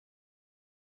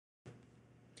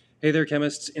Hey there,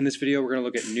 chemists. In this video, we're going to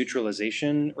look at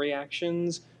neutralization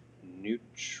reactions.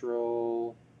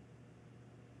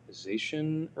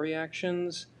 Neutralization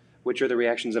reactions, which are the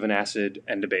reactions of an acid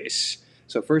and a base.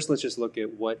 So first, let's just look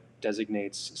at what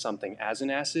designates something as an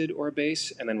acid or a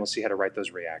base, and then we'll see how to write those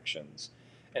reactions.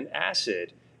 An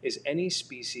acid is any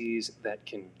species that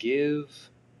can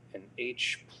give an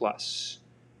H+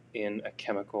 in a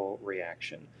chemical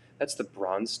reaction. That's the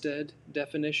Bronsted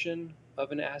definition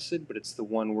of an acid, but it's the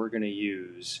one we're going to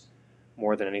use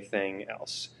more than anything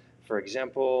else. For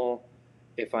example,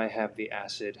 if I have the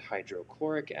acid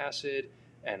hydrochloric acid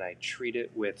and I treat it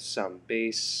with some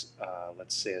base,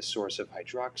 let's say a source of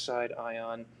hydroxide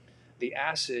ion, the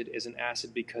acid is an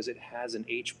acid because it has an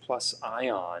H+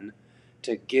 ion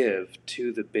to give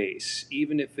to the base.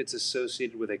 Even if it's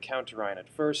associated with a counterion at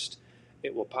first,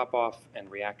 it will pop off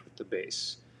and react with the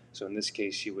base. So in this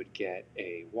case, you would get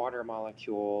a water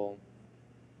molecule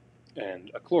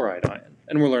and a chloride ion.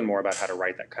 And we'll learn more about how to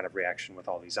write that kind of reaction with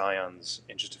all these ions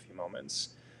in just a few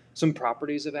moments. Some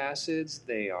properties of acids: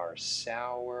 they are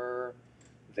sour,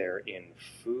 they're in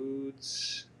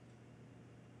foods,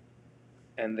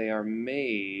 and they are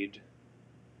made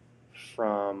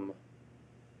from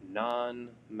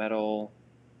non-metal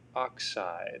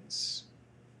oxides.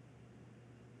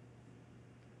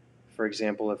 For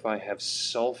example, if I have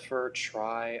sulfur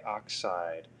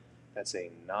trioxide, that's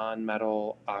a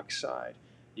non-metal oxide.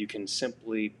 You can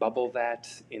simply bubble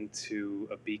that into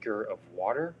a beaker of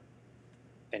water,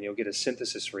 and you'll get a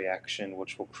synthesis reaction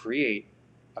which will create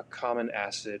a common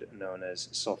acid known as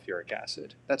sulfuric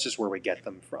acid. That's just where we get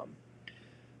them from.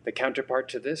 The counterpart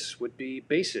to this would be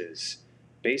bases.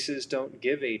 Bases don't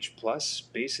give H+,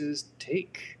 bases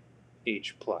take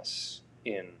H+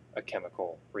 in a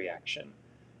chemical reaction.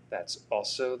 That's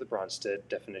also the Bronsted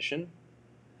definition.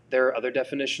 There are other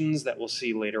definitions that we'll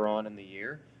see later on in the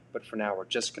year, but for now we're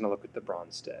just going to look at the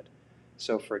Bronsted.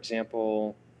 So for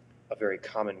example, a very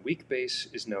common weak base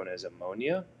is known as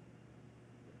ammonia.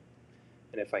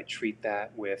 And if I treat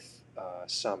that with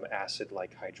some acid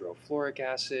like hydrofluoric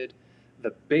acid,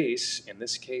 the base, in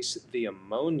this case the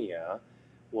ammonia,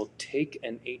 will take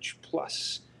an H+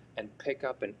 and pick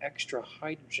up an extra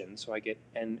hydrogen, so I get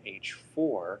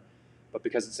NH4. But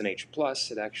because it's an H+,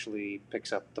 it actually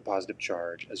picks up the positive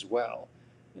charge as well.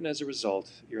 And as a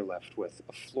result, you're left with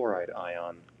a fluoride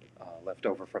ion left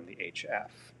over from the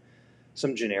HF.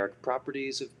 Some generic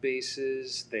properties of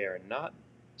bases: they are not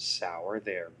sour,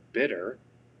 they are bitter,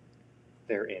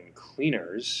 they're in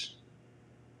cleaners,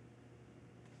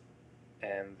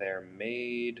 and they're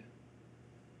made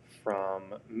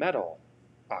from metal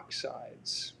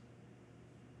oxides.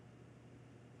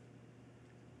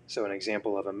 So an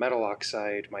example of a metal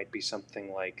oxide might be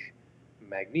something like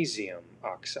magnesium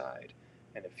oxide.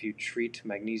 And if you treat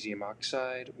magnesium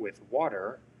oxide with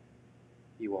water,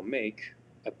 you will make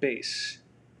a base,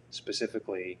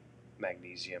 specifically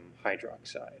magnesium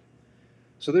hydroxide.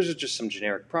 So those are just some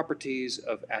generic properties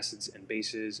of acids and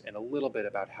bases and a little bit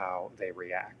about how they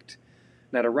react.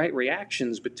 Now, to write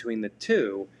reactions between the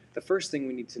two, the first thing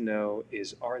we need to know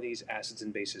is, are these acids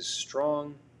and bases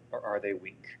strong or are they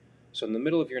weak? So in the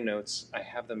middle of your notes, I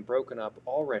have them broken up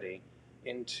already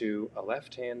into a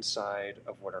left-hand side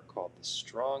of what are called the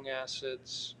strong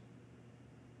acids,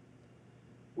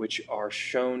 which are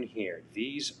shown here.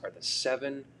 These are the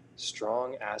 7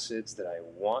 strong acids that I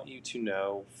want you to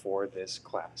know for this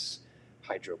class: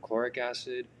 hydrochloric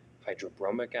acid,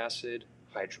 hydrobromic acid,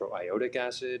 hydroiodic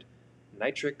acid,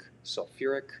 nitric,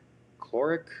 sulfuric,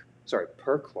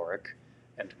 perchloric,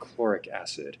 and chloric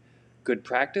acid. Good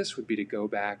practice would be to go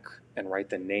back and write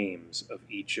the names of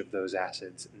each of those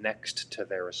acids next to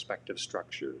their respective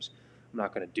structures. I'm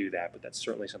not going to do that, but that's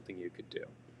certainly something you could do.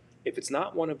 If it's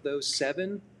not one of those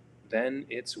 7, then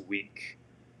it's weak.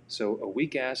 So a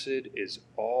weak acid is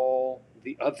all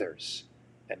the others,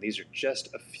 and these are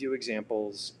just a few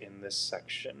examples in this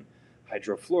section.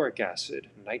 Hydrofluoric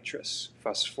acid, nitrous,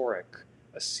 phosphoric,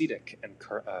 acetic, and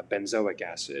benzoic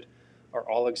acid are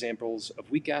all examples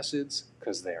of weak acids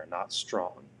because they are not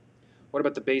strong. What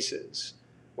about the bases?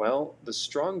 Well, the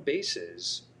strong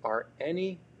bases are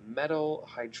any metal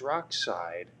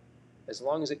hydroxide as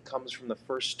long as it comes from the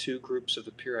first 2 groups of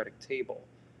the periodic table.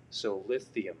 So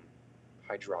lithium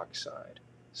hydroxide,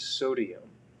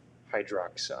 sodium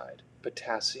hydroxide,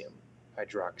 potassium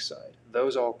hydroxide.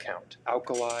 Those all count.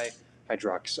 Alkali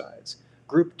hydroxides.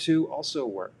 Group 2 also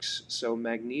works, so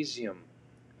magnesium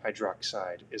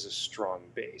hydroxide is a strong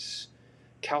base.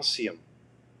 Calcium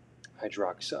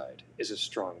hydroxide is a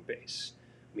strong base,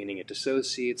 meaning it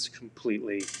dissociates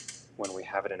completely when we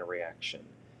have it in a reaction.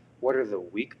 What are the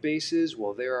weak bases?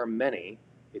 Well, there are many,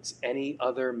 It's any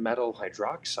other metal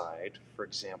hydroxide. For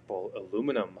example,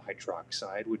 aluminum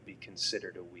hydroxide would be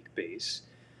considered a weak base.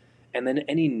 And then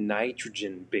any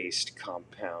nitrogen-based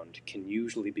compound can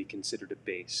usually be considered a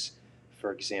base.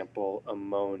 For example,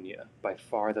 ammonia, by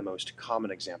far the most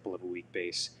common example of a weak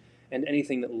base, and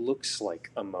anything that looks like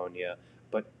ammonia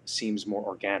but seems more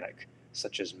organic,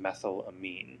 such as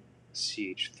methylamine,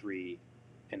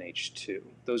 CH3NH2.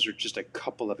 Those are just a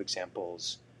couple of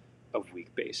examples of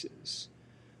weak bases.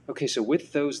 Okay, so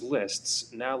with those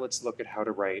lists, now let's look at how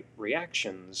to write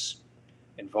reactions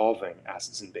involving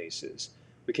acids and bases.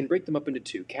 We can break them up into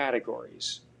two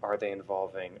categories. Are they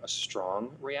involving a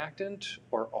strong reactant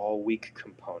or all weak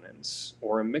components,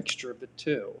 or a mixture of the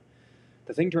two?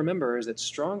 The thing to remember is that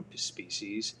strong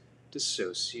species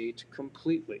dissociate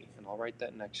completely, and I'll write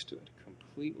that next to it.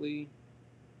 Completely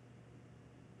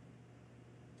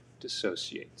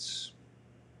dissociates.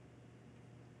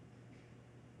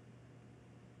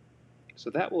 So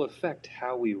that will affect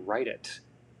how we write it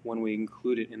when we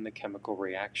include it in the chemical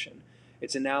reaction.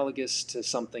 It's analogous to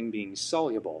something being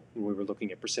soluble when we were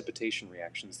looking at precipitation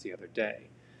reactions the other day.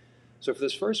 So for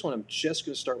this first one, I'm just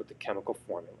going to start with the chemical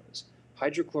formulas.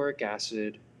 Hydrochloric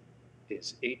acid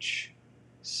is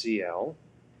HCl,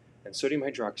 and sodium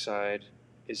hydroxide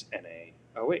is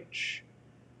NaOH.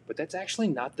 But that's actually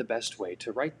not the best way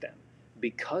to write them.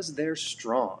 Because they're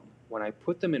strong, when I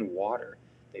put them in water,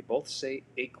 they both say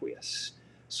aqueous.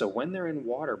 So when they're in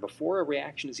water, before a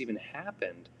reaction has even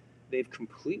happened, they've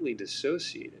completely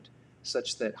dissociated,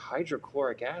 such that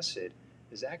hydrochloric acid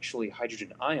is actually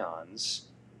hydrogen ions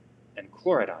and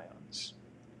chloride ions.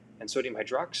 And sodium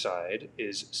hydroxide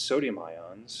is sodium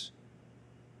ions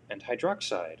and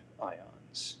hydroxide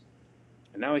ions.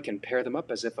 And now I can pair them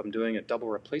up as if I'm doing a double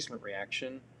replacement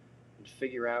reaction and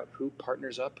figure out who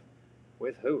partners up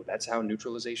with who. That's how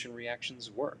neutralization reactions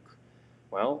work.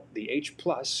 Well, the H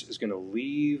plus is going to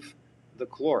leave the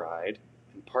chloride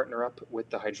and partner up with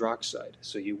the hydroxide.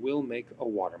 So you will make a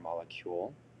water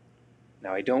molecule.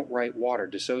 Now I don't write water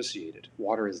dissociated.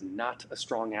 Water is not a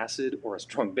strong acid or a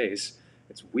strong base.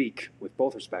 It's weak with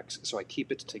both respects, so I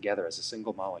keep it together as a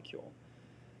single molecule.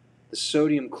 The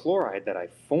sodium chloride that I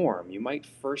form, you might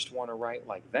first want to write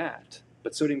like that,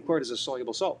 but sodium chloride is a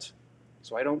soluble salt,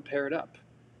 so I don't pair it up.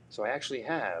 So I actually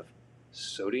have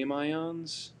sodium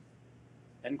ions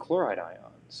and chloride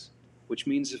ions, which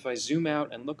means if I zoom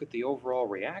out and look at the overall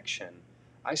reaction,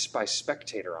 I spy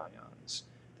spectator ions.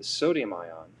 The sodium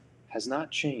ion has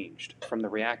not changed from the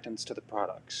reactants to the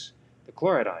products. The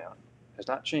chloride ion has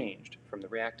not changed from the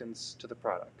reactants to the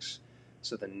products.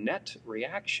 So the net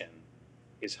reaction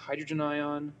is hydrogen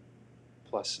ion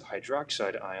plus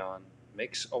hydroxide ion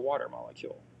makes a water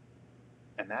molecule.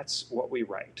 And that's what we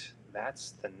write.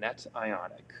 That's the net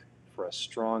ionic for a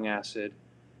strong acid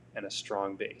and a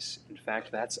strong base. In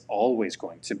fact, that's always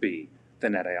going to be the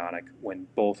net ionic when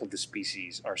both of the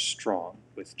species are strong,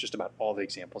 with just about all the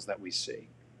examples that we see.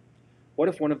 What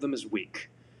if one of them is weak?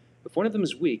 If one of them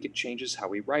is weak, it changes how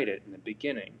we write it in the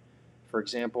beginning. For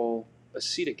example,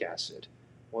 acetic acid.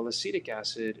 Well, acetic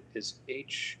acid is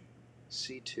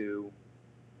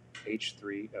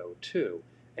HC2H3O2.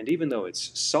 And even though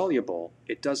it's soluble,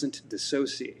 it doesn't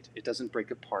dissociate. It doesn't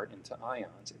break apart into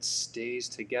ions. It stays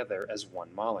together as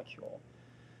one molecule.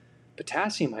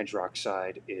 Potassium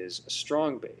hydroxide is a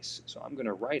strong base, so I'm going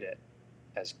to write it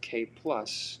as K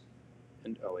plus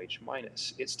and OH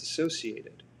minus. It's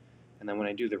dissociated. And then when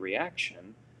I do the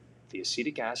reaction, the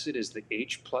acetic acid is the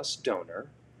H plus donor,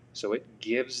 so it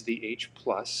gives the H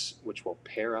plus, which will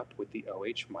pair up with the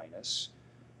OH minus.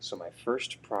 So my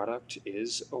first product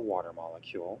is a water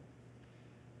molecule,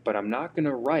 but I'm not going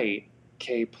to write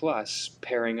K plus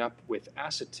pairing up with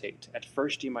acetate. At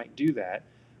first you might do that,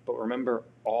 but remember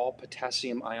all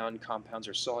potassium ion compounds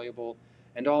are soluble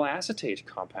and all acetate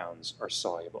compounds are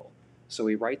soluble. So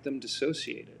we write them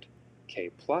dissociated,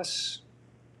 K plus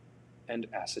and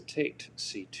acetate,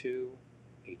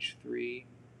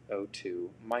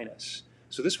 C2H3O2 minus.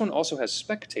 So this one also has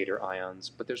spectator ions,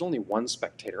 but there's only one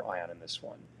spectator ion in this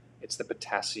one. It's the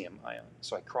potassium ion.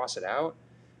 So I cross it out,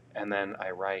 and then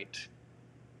I write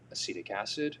acetic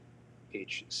acid,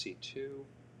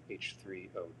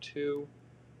 HC2H3O2,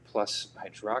 plus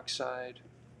hydroxide,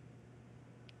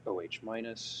 OH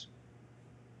minus,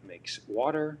 makes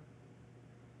water,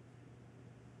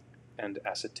 and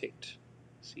acetate,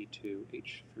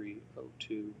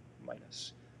 C2H3O2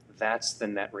 minus. That's the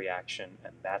net reaction,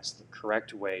 and that's the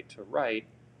correct way to write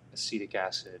acetic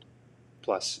acid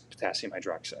plus potassium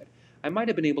hydroxide. I might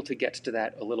have been able to get to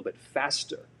that a little bit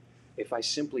faster if I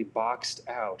simply boxed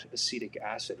out acetic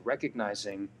acid,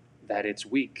 recognizing that it's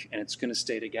weak and it's going to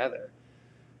stay together.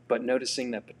 but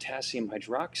noticing that potassium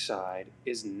hydroxide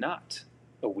is not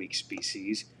a weak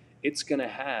species, it's going to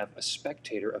have a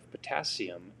spectator of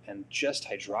potassium, and just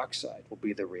hydroxide will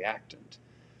be the reactant.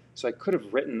 So I could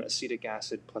have written acetic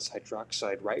acid plus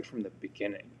hydroxide right from the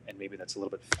beginning, and maybe that's a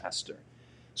little bit faster.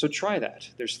 So try that.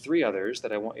 There's 3 others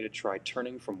that I want you to try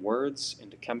turning from words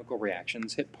into chemical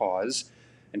reactions. Hit pause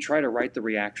and try to write the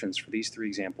reactions for these 3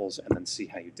 examples and then see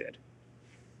how you did.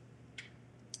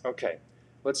 Okay,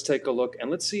 let's take a look and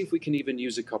let's see if we can even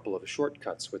use a couple of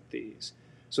shortcuts with these.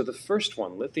 So the first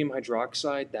one, lithium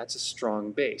hydroxide, that's a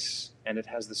strong base, and it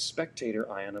has the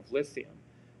spectator ion of lithium.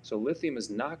 So lithium is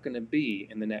not going to be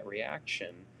in the net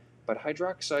reaction, but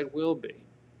hydroxide will be.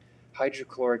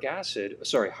 Hydrocyanic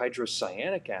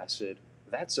acid,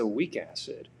 that's a weak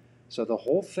acid. So the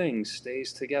whole thing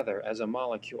stays together as a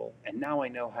molecule, and now I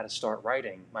know how to start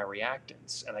writing my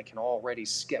reactants, and I can already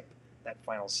skip that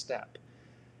final step.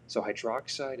 So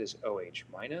hydroxide is OH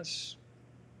minus,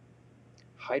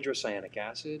 hydrocyanic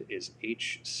acid is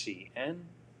HCN,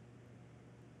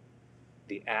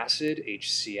 the acid,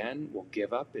 HCN, will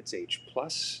give up its H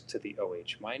plus to the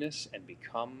OH minus and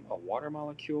become a water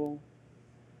molecule.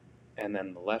 And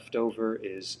then the leftover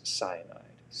is cyanide,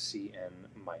 Cn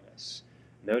minus.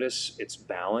 Notice it's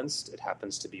balanced. It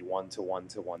happens to be 1 to 1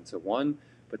 to 1 to 1,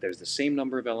 but there's the same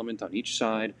number of elements on each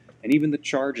side, and even the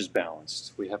charge is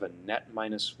balanced. We have a net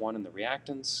 -1 in the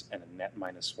reactants and a net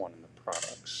 -1 in the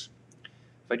products.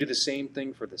 If I do the same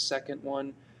thing for the second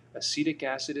one, acetic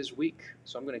acid is weak,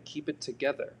 so I'm going to keep it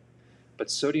together. But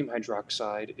sodium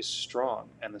hydroxide is strong,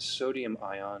 and the sodium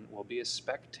ion will be a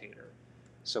spectator.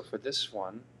 So for this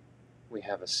one, we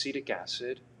have acetic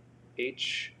acid,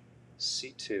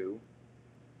 HC2,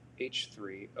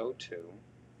 H3O2,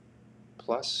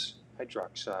 plus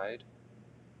hydroxide,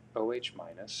 OH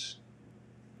minus,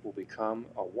 will become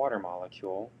a water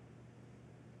molecule,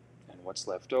 and what's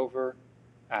left over?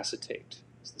 Acetate.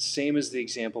 It's the same as the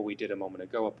example we did a moment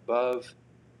ago up above,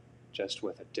 just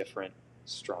with a different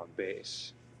strong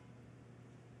base.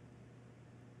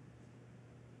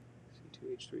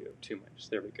 C2H3O2 minus,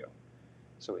 there we go.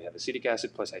 So we have acetic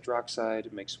acid plus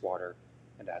hydroxide, mixed water,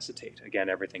 and acetate. Again,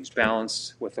 everything's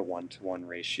balanced with a 1-to-1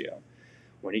 ratio.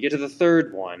 When you get to the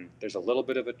third one, there's a little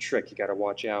bit of a trick you got to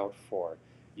watch out for.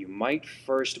 You might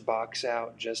first box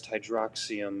out just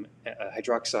hydroxide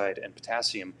and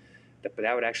potassium, but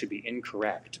that would actually be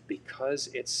incorrect. Because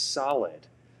it's solid,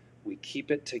 we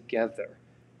keep it together.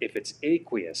 If it's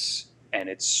aqueous and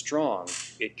it's strong,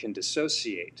 it can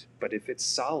dissociate. But if it's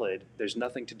solid, there's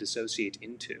nothing to dissociate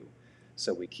into.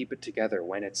 So we keep it together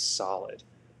when it's solid.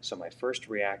 So my first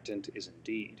reactant is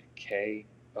indeed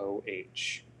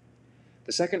KOH.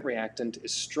 The second reactant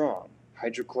is strong.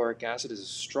 Hydrochloric acid is a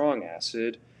strong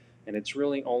acid, and it's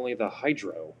really only the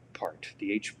hydro part,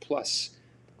 the H+.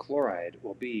 The chloride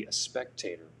will be a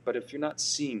spectator, but if you're not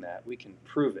seeing that, we can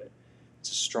prove it.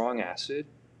 It's a strong acid,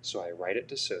 so I write it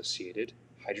dissociated,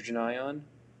 hydrogen ion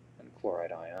and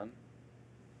chloride ion.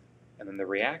 And then the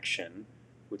reaction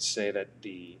would say that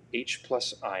the H+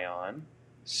 ion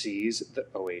sees the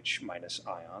OH-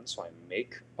 ion, so I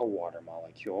make a water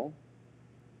molecule.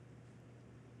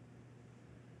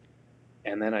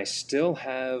 And then I still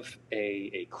have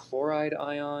a chloride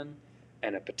ion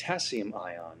and a potassium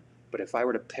ion. But if I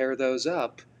were to pair those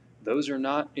up, those are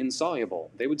not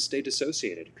insoluble. They would stay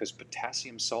dissociated because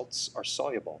potassium salts are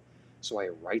soluble. So I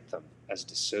write them as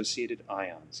dissociated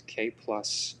ions, K+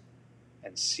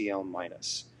 and Cl-.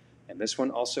 And this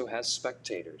one also has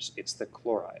spectators. It's the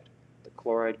chloride. The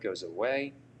chloride goes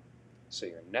away, so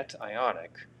your net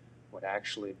ionic would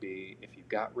actually be if you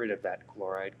got rid of that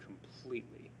chloride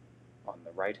completely on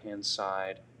the right-hand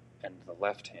side and the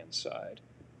left-hand side.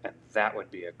 And that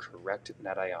would be a correct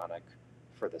net ionic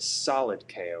for the solid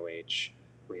KOH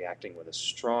reacting with a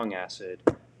strong acid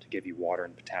to give you water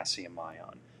and potassium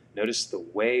ion. Notice the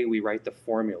way we write the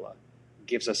formula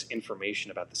gives us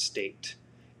information about the state.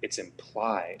 It's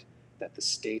implied that the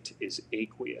state is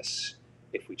aqueous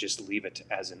if we just leave it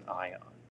as an ion.